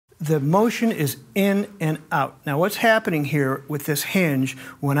the motion is in and out. Now what's happening here with this hinge,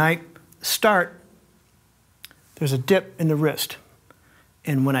 when I start, there's a dip in the wrist.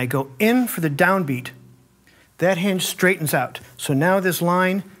 And when I go in for the downbeat, that hinge straightens out. So now this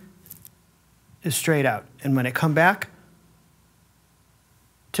line is straight out. And when I come back,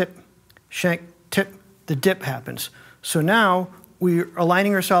 tip, shank, tip, the dip happens. So now we're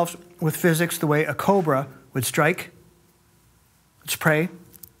aligning ourselves with physics the way a cobra would strike, its prey.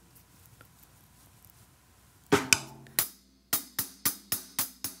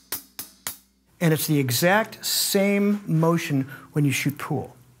 And it's the exact same motion when you shoot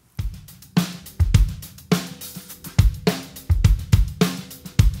pool.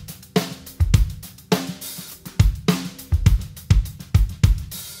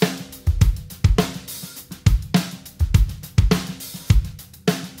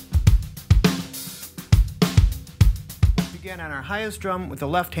 Begin on our highest drum with the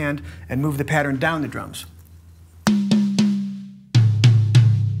left hand and move the pattern down the drums.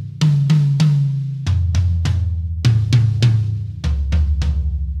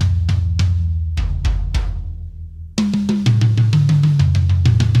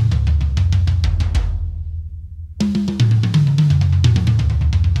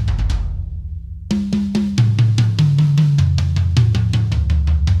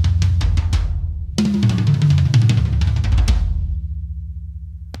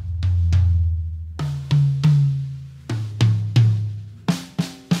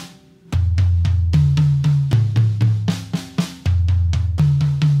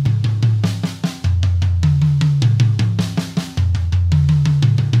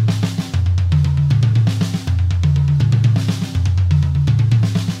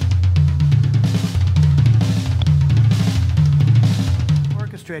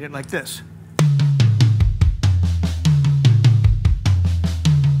 It like this.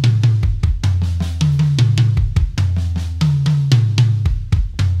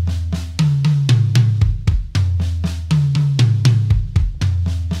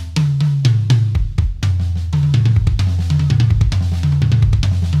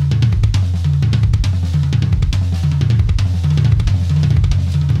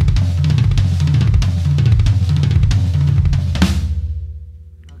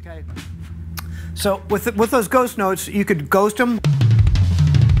 So with those ghost notes, you could ghost them, bring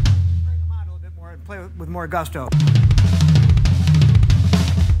them out a little bit more, and play with more gusto.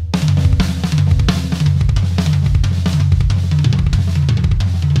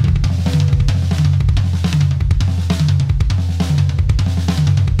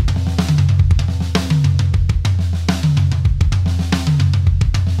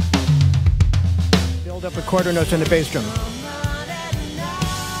 Build up the quarter notes on the bass drum.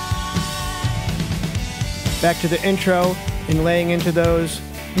 Back to the intro and laying into those.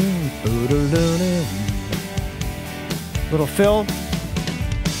 Little fill.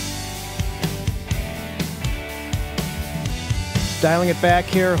 Dialing it back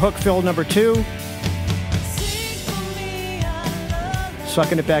here, hook fill number 2.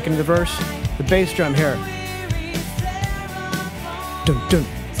 Sucking it back into the verse. The bass drum here. Dun, dun.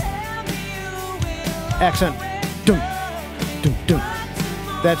 Accent. Dun, dun, dun.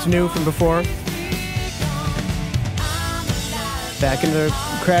 That's new from before. Back into the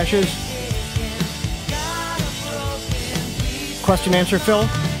crashes. Question answer fill.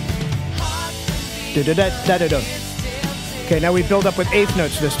 Da-da-da-da-da-da. Okay, now we build up with eighth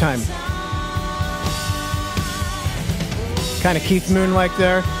notes this time. Kind of Keith Moon-like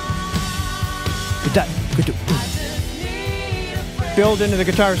there. Build into the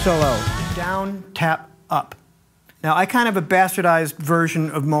guitar solo. Down, tap, up. Now I kind of have a bastardized version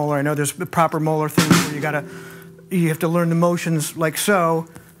of Moeller. I know there's the proper Moeller thing where you have to learn the motions like so.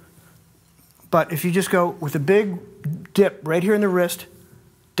 But if you just go with a big dip right here in the wrist,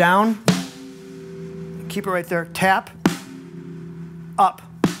 down, keep it right there, tap, up.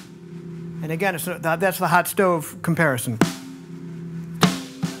 And again, that's the hot stove comparison.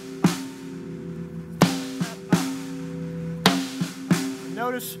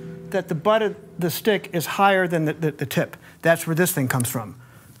 Notice that the butt of the stick is higher than the tip. That's where this thing comes from.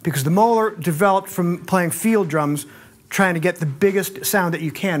 Because the Moeller developed from playing field drums, trying to get the biggest sound that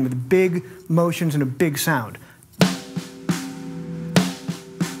you can with big motions and a big sound.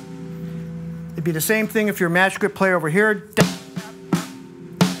 It'd be the same thing if you're a match grip player over here.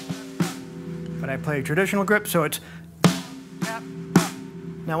 But I play a traditional grip, so it's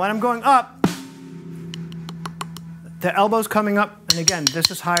now when I'm going up, the elbow's coming up, and again,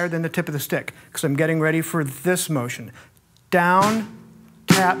 this is higher than the tip of the stick, because I'm getting ready for this motion. Down,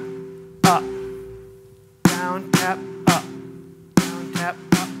 tap, up, down, tap, up, down, tap,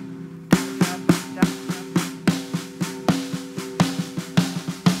 up,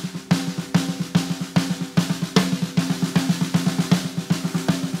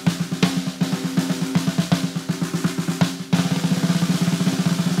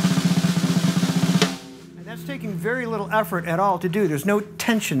 very little effort at all to do. There's no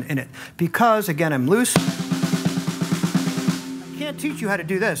tension in it because, again, I'm loose. I can't teach you how to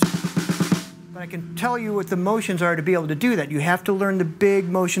do this, but I can tell you what the motions are to be able to do that. You have to learn the big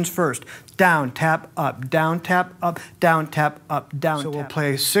motions first. Down, tap, up, down, tap, up, down, tap, up, down. So we'll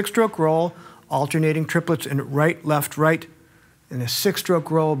play 6-stroke roll, alternating triplets in right, left, right, and a 6-stroke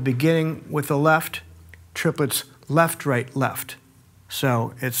roll beginning with the left, triplets left, right, left.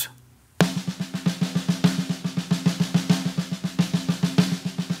 So it's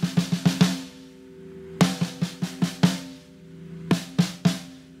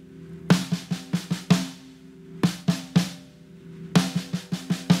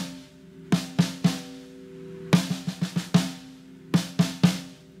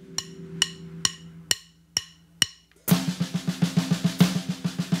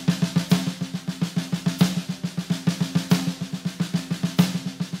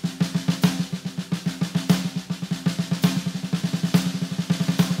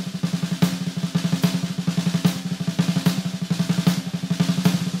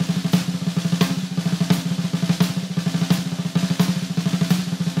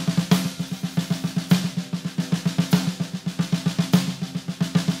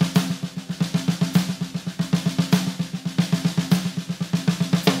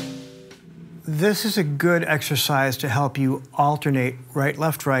This is a good exercise to help you alternate right,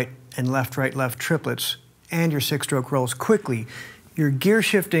 and left, left triplets and your 6-stroke rolls quickly. Your gear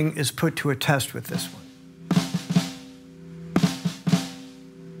shifting is put to a test with this one.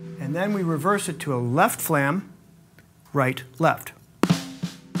 And then we reverse it to a left flam, right, left.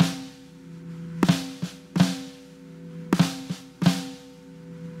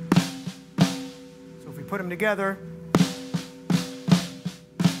 So if we put them together,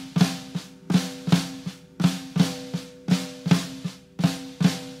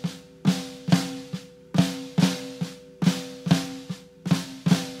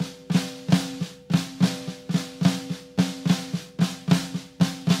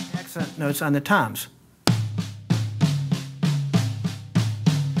 notes on the toms.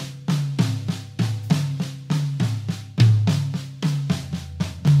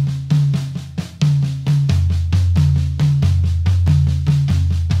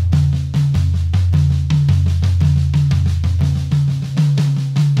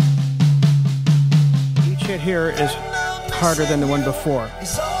 Each hit here is harder than the one before.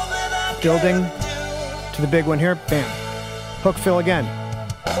 Building to the big one here, bam. Hook fill again.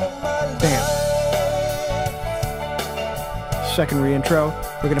 Bam. Second reintro.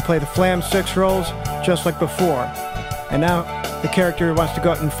 We're going to play the flam 6 rolls just like before. And now the character wants to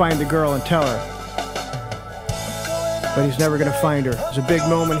go out and find the girl and tell her. But he's never going to find her. There's a big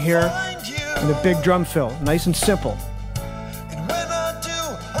moment here and a big drum fill. Nice and simple.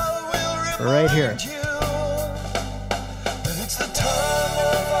 Right here.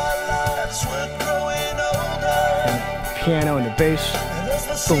 And piano and the bass.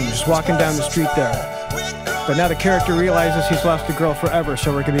 Boom, just walking down the street there. But now the character realizes he's lost the girl forever,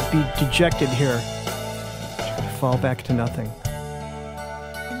 so we're going to be dejected here. Just going to fall back to nothing.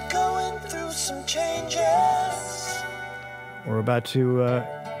 We're about to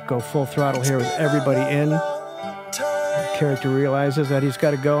go full throttle here with everybody in. The character realizes that he's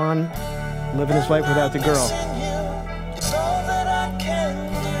got to go on living his life without the girl.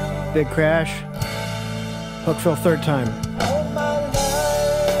 Big crash. Hook fill 3rd time.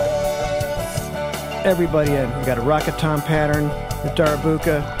 Everybody in. We got a rocket tom pattern, the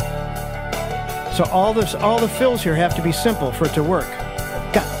darbuka. So all the fills here have to be simple for it to work.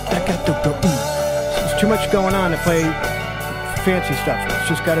 There's too much going on to play fancy stuff. It's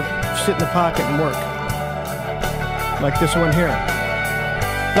just got to sit in the pocket and work. Like this one here.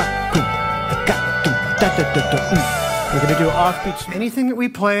 We're going to do offbeats. Anything that we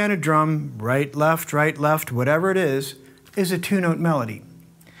play on a drum, right, left, whatever it is a 2-note melody.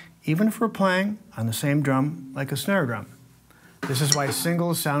 Even if we're playing on the same drum like a snare drum. This is why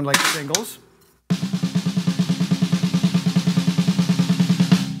singles sound like singles.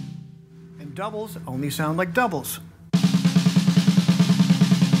 And doubles only sound like doubles. A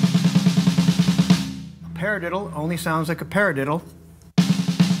paradiddle only sounds like a paradiddle.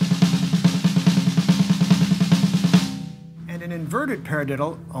 And an inverted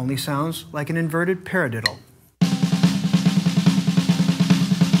paradiddle only sounds like an inverted paradiddle.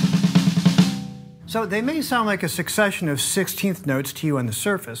 So they may sound like a succession of 16th notes to you on the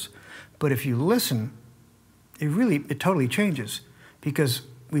surface, but if you listen, it totally changes because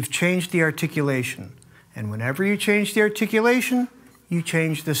we've changed the articulation. And whenever you change the articulation, you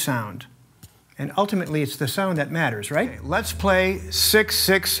change the sound. And ultimately, it's the sound that matters, right? Okay, let's play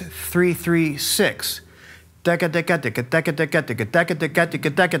 6-6-3-3-6.